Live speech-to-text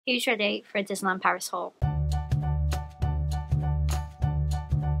Who's ready for a Disneyland Paris haul?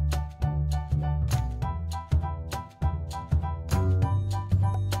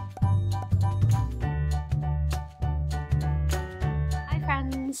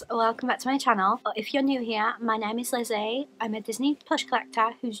 Welcome back to my channel. If you're new here, my name is Lizzie. I'm a Disney Plush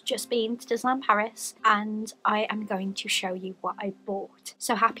collector who's just been to Disneyland Paris, and I am going to show you what I bought.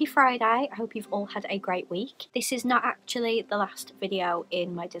 So happy Friday, I hope you've all had a great week. This is not actually the last video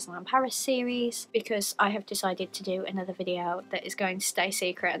in my Disneyland Paris series because I have decided to do another video that is going to stay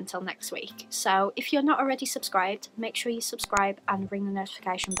secret until next week. So if you're not already subscribed, make sure you subscribe and ring the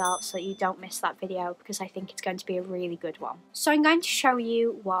notification bell so that you don't miss that video, because I think it's going to be a really good one. So I'm going to show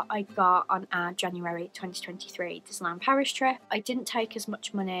you what I got on our January 2023 Disneyland Paris trip. I didn't take as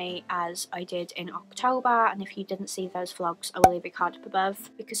much money as I did in October, and if you didn't see those vlogs, I will leave a card up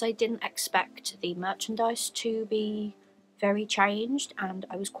above, because I didn't expect the merchandise to be very changed, and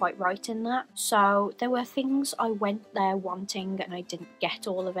I was quite right in that. So there were things I went there wanting and I didn't get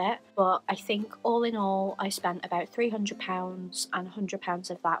all of it, but I think all in all I spent about £300, and £100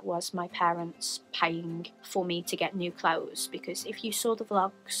 of that was my parents paying for me to get new clothes, because if you saw the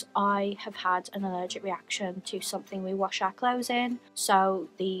vlogs, I have had an allergic reaction to something we wash our clothes in, so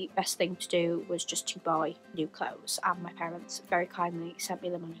the best thing to do was just to buy new clothes, and my parents very kindly sent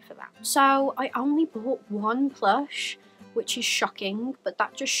me the money for that. So I only bought one plush, which is shocking, but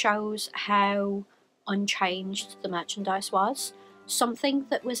that just shows how unchanged the merchandise was. Something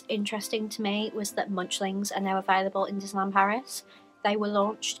that was interesting to me was that Munchlings are now available in Disneyland Paris. They were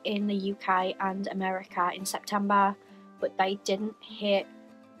launched in the UK and America in September, but they didn't hit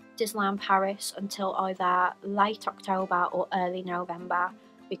Disneyland Paris until either late October or early November,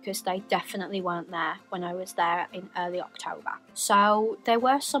 because they definitely weren't there when I was there in early October. So there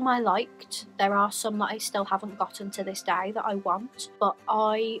were some I liked, there are some that I still haven't gotten to this day that I want, but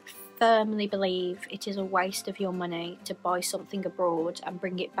I firmly believe it is a waste of your money to buy something abroad and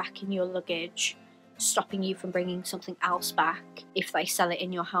bring it back in your luggage, stopping you from bringing something else back if they sell it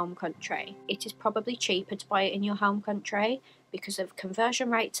in your home country. It is probably cheaper to buy it in your home country because of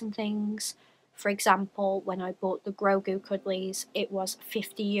conversion rates and things. For example, when I bought the Grogu Cuddlies, it was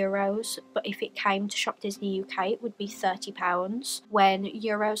 €50, but if it came to Shop Disney UK, it would be £30, when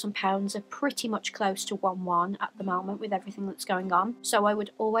euros and pounds are pretty much close to 1-1 at the moment with everything that's going on. So I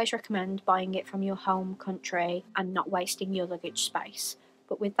would always recommend buying it from your home country and not wasting your luggage space.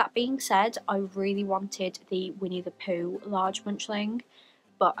 But with that being said, I really wanted the Winnie the Pooh large Munchling,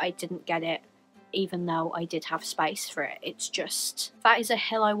 but I didn't get it, even though I did have space for it. It's just, that is a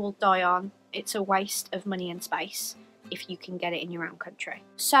hill I will die on. It's a waste of money and space if you can get it in your own country.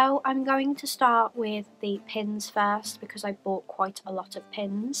 So I'm going to start with the pins first, because I bought quite a lot of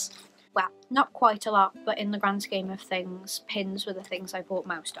pins. Well, not quite a lot, but in the grand scheme of things, pins were the things I bought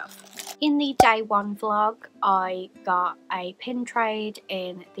most of. In the day one vlog, I got a pin trade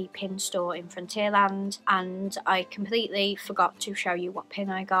in the pin store in Frontierland, and I completely forgot to show you what pin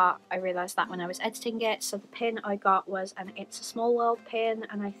I got. I realised that when I was editing it. So the pin I got was an It's a Small World pin,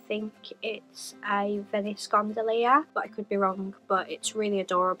 and I think it's a Venice Gondolier, but I could be wrong, but it's really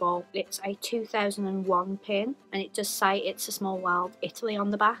adorable. It's a 2001 pin, and it does say It's a Small World Italy on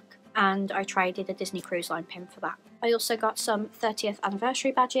the back, and I traded a Disney Cruise Line pin for that. I also got some 30th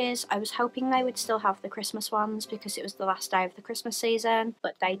anniversary badges. I was hoping they would still have the Christmas ones because it was the last day of the Christmas season,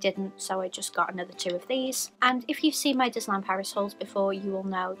 but they didn't, so I just got another 2 of these. And if you've seen my Disneyland Paris hauls before, you will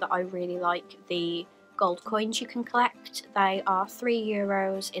know that I really like the gold coins you can collect. They are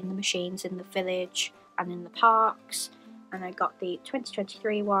 €3 in the machines in the village and in the parks, and I got the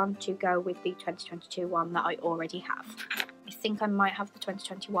 2023 one to go with the 2022 one that I already have. I think I might have the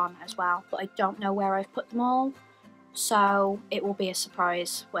 2021 as well, but I don't know where I've put them all, so it will be a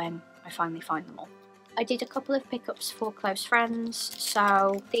surprise when I finally find them all. I did a couple of pickups for close friends,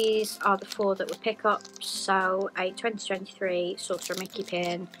 so these are the 4 that were pickups. So a 2023 Sorcerer Mickey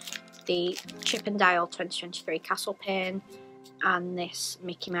pin, the Chip 'n Dale 2023 Castle pin, and this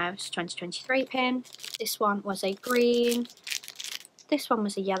Mickey Mouse 2023 pin. This one was a green, this one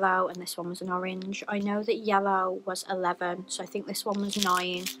was a yellow, and this one was an orange. I know that yellow was 11, so I think this one was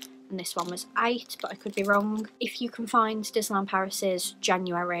 9 and this one was 8, but I could be wrong. If you can find Disneyland Paris's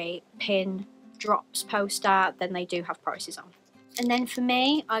January pin drops poster, then they do have prices on. And then for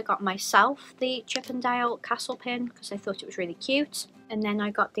me, I got myself the Chip 'n Dale Castle pin because I thought it was really cute. And then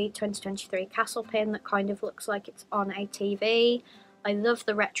I got the 2023 Castle pin that kind of looks like it's on a TV. I love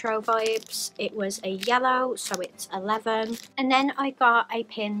the retro vibes. It was a yellow, so it's 11. And then I got a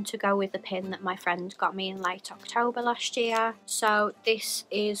pin to go with the pin that my friend got me in late October last year. So this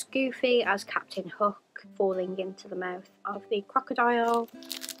is Goofy as Captain Hook falling into the mouth of the crocodile.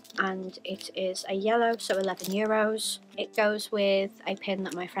 and it is a yellow, so €11. It goes with a pin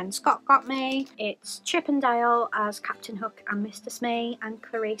that my friend Scott got me. It's Chip and Dale as Captain Hook and Mr. Smee, and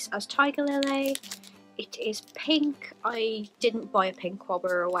Clarice as Tiger Lily. It is pink. I didn't buy a pink while we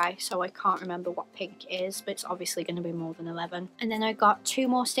were away, so I can't remember what pink is, but it's obviously going to be more than 11. And then I got 2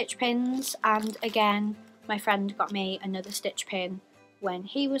 more stitch pins, and again, my friend got me another stitch pin when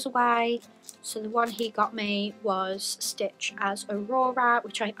he was away. So the one he got me was Stitch as Aurora,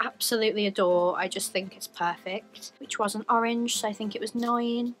 which I absolutely adore. I just think it's perfect, which was an orange, so I think it was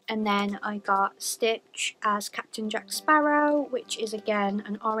 9. And then I got Stitch as Captain Jack Sparrow, which is again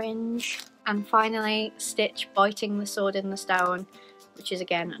an orange. And finally Stitch biting the sword in the stone, which is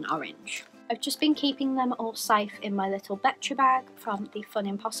again an orange. I've just been keeping them all safe in my little Betcha bag from the Fun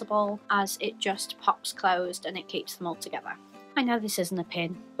Impossible, as it just pops closed and it keeps them all together. I know this isn't a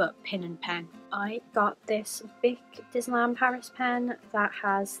pin, but pin and pen. I got this big Disneyland Paris pen that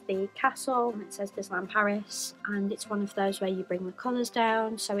has the castle and it says Disneyland Paris, and it's one of those where you bring the colours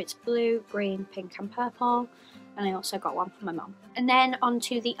down, so it's blue, green, pink and purple. And I also got one for my mum. And then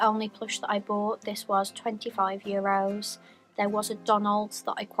onto the only plush that I bought. This was €25. There was a Donald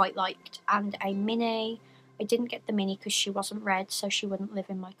that I quite liked and a Minnie. I didn't get the Minnie because she wasn't red, so she wouldn't live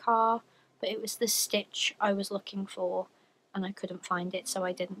in my car, but it was the Stitch I was looking for and I couldn't find it, so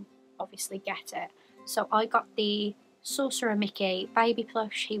I didn't obviously get it. So I got the Sorcerer Mickey baby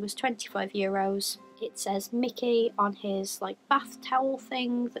plush. He was €25. It says Mickey on his like bath towel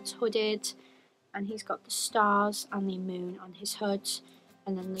thing that's hooded, and he's got the stars and the moon on his hood,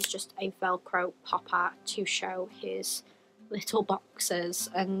 and then there's just a Velcro popper to show his little boxes,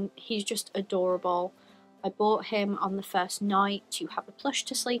 and he's just adorable. I bought him on the first night to have a plush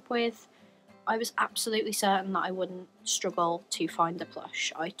to sleep with. I was absolutely certain that I wouldn't struggle to find a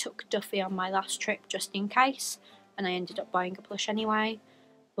plush. I took Duffy on my last trip just in case, and I ended up buying a plush anyway.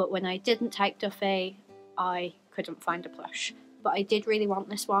 But when I didn't take Duffy, I couldn't find a plush. But I did really want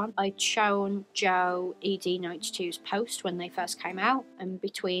this one. I'd shown Joe ED92's post when they first came out, and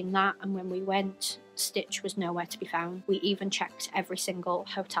between that and when we went, Stitch was nowhere to be found. We even checked every single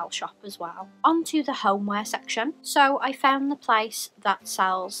hotel shop as well. Onto the homeware section. So I found the place that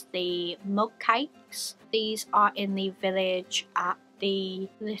sells the mug cakes. These are in the village at the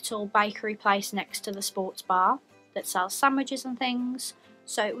little bakery place next to the sports bar that sells sandwiches and things.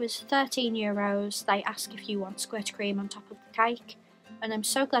 So it was €13. They ask if you want squirt cream on top of the cake, and I'm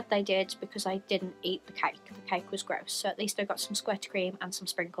so glad they did because I didn't eat the cake. The cake was gross, so at least I got some squirt cream and some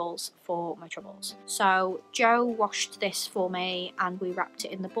sprinkles for my troubles. So Joe washed this for me and we wrapped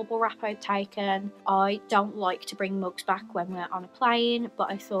it in the bubble wrap I'd taken. I don't like to bring mugs back when we're on a plane,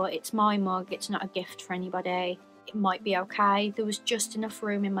 but I thought it's my mug, it's not a gift for anybody. It might be okay. There was just enough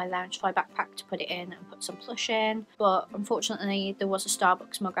room in my Loungefly backpack to put it in and put some plush in, but unfortunately there was a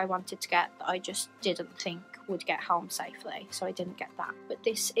Starbucks mug I wanted to get that I just didn't think would get home safely, so I didn't get that. But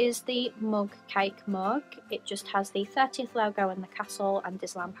this is the mug cake mug. It just has the 30th logo and the castle and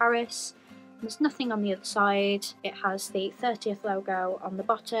Disneyland Paris. There's nothing on the other side. It has the 30th logo on the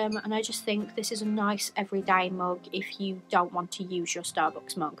bottom, and I just think this is a nice everyday mug if you don't want to use your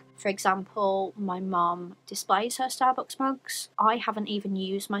Starbucks mug. For example, my mom displays her Starbucks mugs. I haven't even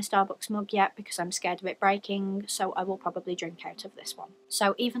used my Starbucks mug yet because I'm scared of it breaking, so I will probably drink out of this one.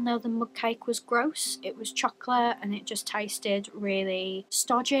 So even though the mug cake was gross, it was chocolate and it just tasted really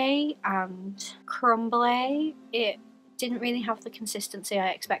stodgy and crumbly. It didn't really have the consistency I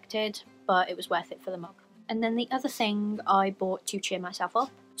expected, but it was worth it for the mug. And then the other thing I bought to cheer myself up.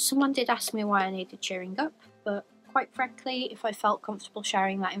 Someone did ask me why I needed cheering up, but quite frankly, if I felt comfortable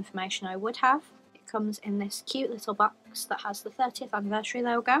sharing that information, I would have. It comes in this cute little box that has the 30th anniversary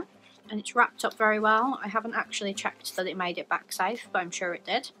logo, and it's wrapped up very well. I haven't actually checked that it made it back safe, but I'm sure it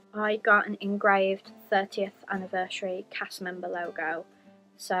did. I got an engraved 30th anniversary cast member logo.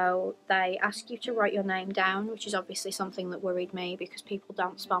 So they ask you to write your name down, which is obviously something that worried me because people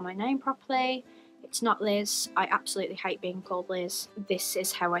don't spell my name properly. It's not Liz. I absolutely hate being called Liz. This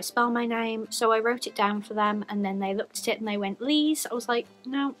is how I spell my name. So I wrote it down for them, and then they looked at it and they went, Lize. I was like,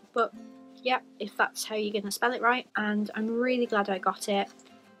 no, but yeah, if that's how you're going to spell it right. And I'm really glad I got it.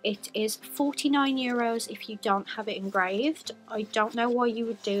 It is €49 if you don't have it engraved. I don't know why you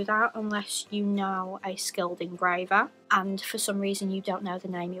would do that unless you know a skilled engraver and for some reason you don't know the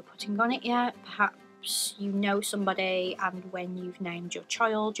name you're putting on it yet. Perhaps you know somebody and when you've named your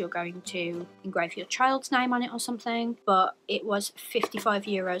child you're going to engrave your child's name on it or something, but it was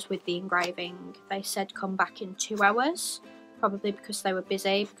 €55 with the engraving. They said come back in 2 hours. Probably because they were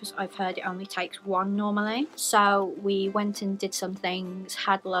busy, because I've heard it only takes 1 normally. So we went and did some things,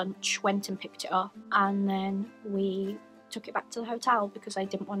 had lunch, went and picked it up, and then we took it back to the hotel because I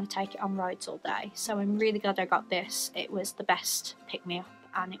didn't want to take it on rides all day. So I'm really glad I got this. It was the best pick-me-up,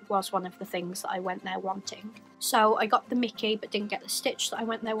 and it was one of the things that I went there wanting. So I got the Mickey but didn't get the Stitch that I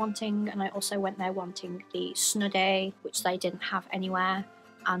went there wanting, and I also went there wanting the Snuddy, which they didn't have anywhere,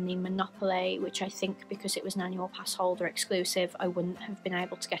 and the Monopoly, which I think because it was an annual pass holder exclusive I wouldn't have been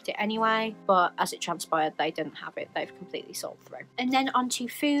able to get it anyway, but as it transpired they didn't have it. They've completely sold through. And then onto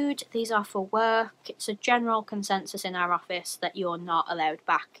food. These are for work. It's a general consensus in our office that you're not allowed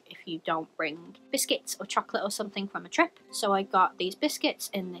back if you don't bring biscuits or chocolate or something from a trip. So I got these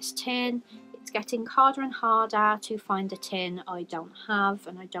biscuits in this tin. It's getting harder and harder to find a tin I don't have,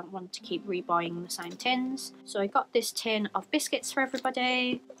 and I don't want to keep rebuying the same tins. So I got this tin of biscuits for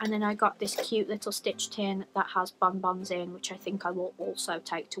everybody, and then I got this cute little Stitch tin that has bonbons in, which I think I will also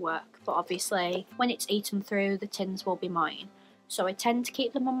take to work. But obviously when it's eaten through, the tins will be mine. So I tend to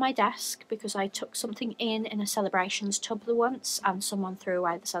keep them on my desk because I took something in a celebrations tub once and someone threw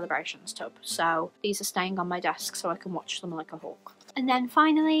away the celebrations tub. So these are staying on my desk so I can watch them like a hawk. And then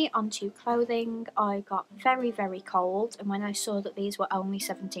finally onto clothing. I got very, very cold, and when I saw that these were only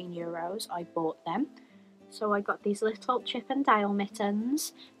 €17, I bought them. So I got these little Chip and Dale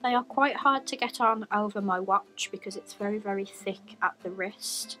mittens. They are quite hard to get on over my watch because it's very, very thick at the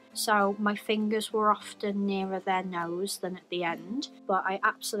wrist. So my fingers were often nearer their nose than at the end. But I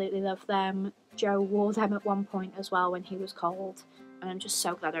absolutely love them. Joe wore them at one point as well when he was cold, and I'm just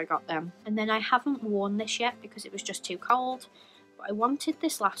so glad I got them. And then I haven't worn this yet because it was just too cold. But I wanted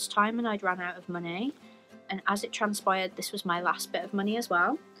this last time and I'd run out of money. And as it transpired, this was my last bit of money as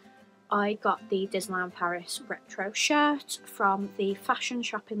well. I got the Disneyland Paris retro shirt from the fashion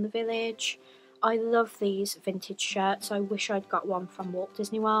shop in the village. I love these vintage shirts. I wish I'd got one from Walt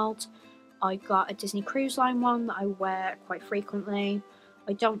Disney World. I got a Disney Cruise Line one that I wear quite frequently.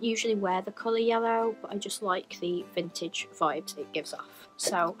 I don't usually wear the colour yellow, but I just like the vintage vibes it gives off.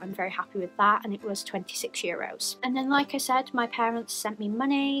 So I'm very happy with that, and it was €26. And then, like I said, my parents sent me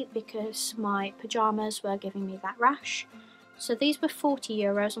money because my pyjamas were giving me that rash. So these were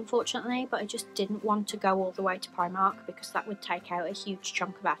 €40 unfortunately, but I just didn't want to go all the way to Primark because that would take out a huge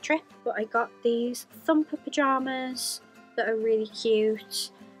chunk of our trip. But I got these thumper pyjamas that are really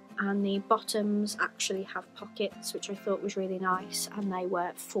cute, and the bottoms actually have pockets, which I thought was really nice, and they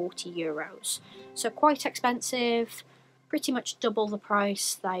were €40. So quite expensive, pretty much double the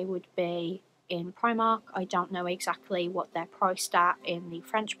price they would be in Primark. I don't know exactly what they're priced at in the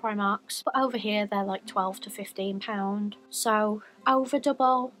French Primarks, but over here they're like £12 to £15, so over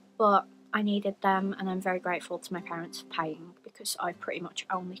double, but I needed them and I'm very grateful to my parents for paying because I pretty much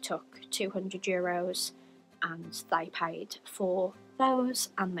only took €200 and they paid for those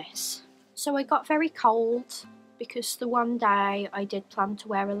and this. So I got very cold because the one day I did plan to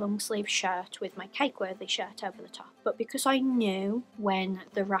wear a long sleeve shirt with my Cakeworthy shirt over the top, but because I knew when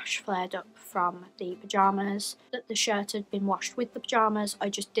the rash flared up from the pyjamas that the shirt had been washed with the pyjamas, I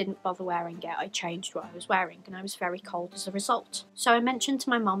just didn't bother wearing it. I changed what I was wearing and I was very cold as a result. So I mentioned to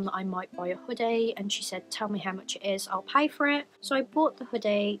my mum that I might buy a hoodie, and she said, tell me how much it is, I'll pay for it. So I bought the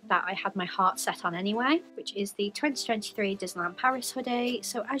hoodie that I had my heart set on anyway, which is the 2023 Disneyland Paris hoodie.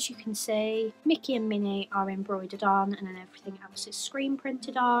 So as you can see, Mickey and Minnie are embroidered on, and then everything else is screen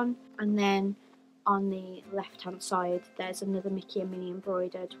printed on, and then on the left hand side there's another Mickey and Minnie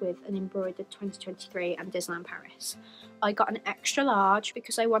embroidered with an embroidered 2023 and Disneyland Paris. I got an extra large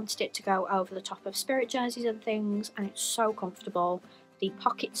because I wanted it to go over the top of Spirit jerseys and things, and it's so comfortable. The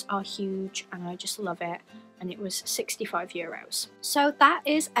pockets are huge and I just love it, and it was €65. So that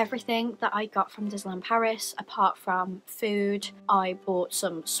is everything that I got from Disneyland Paris. Apart from food, I bought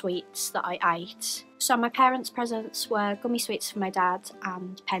some sweets that I ate. So my parents' presents were gummy sweets for my dad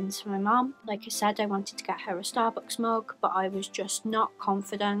and pens for my mum. Like I said, I wanted to get her a Starbucks mug, but I was just not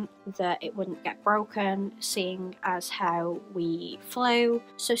confident that it wouldn't get broken, seeing as how we flew.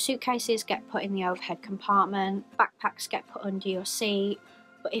 So suitcases get put in the overhead compartment, backpacks get put under your seat,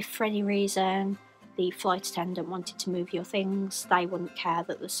 but if for any reason the flight attendant wanted to move your things, they wouldn't care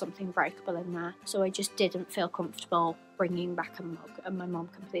that there's something breakable in there. So I just didn't feel comfortable bringing back a mug, and my mum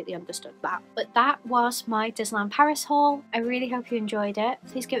completely understood that. But that was my Disneyland Paris haul. I really hope you enjoyed it.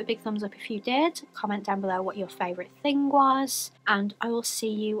 Please give it a big thumbs up if you did. Comment down below what your favourite thing was, and I will see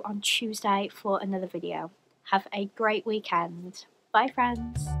you on Tuesday for another video. Have a great weekend. Bye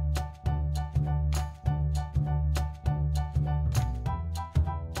friends.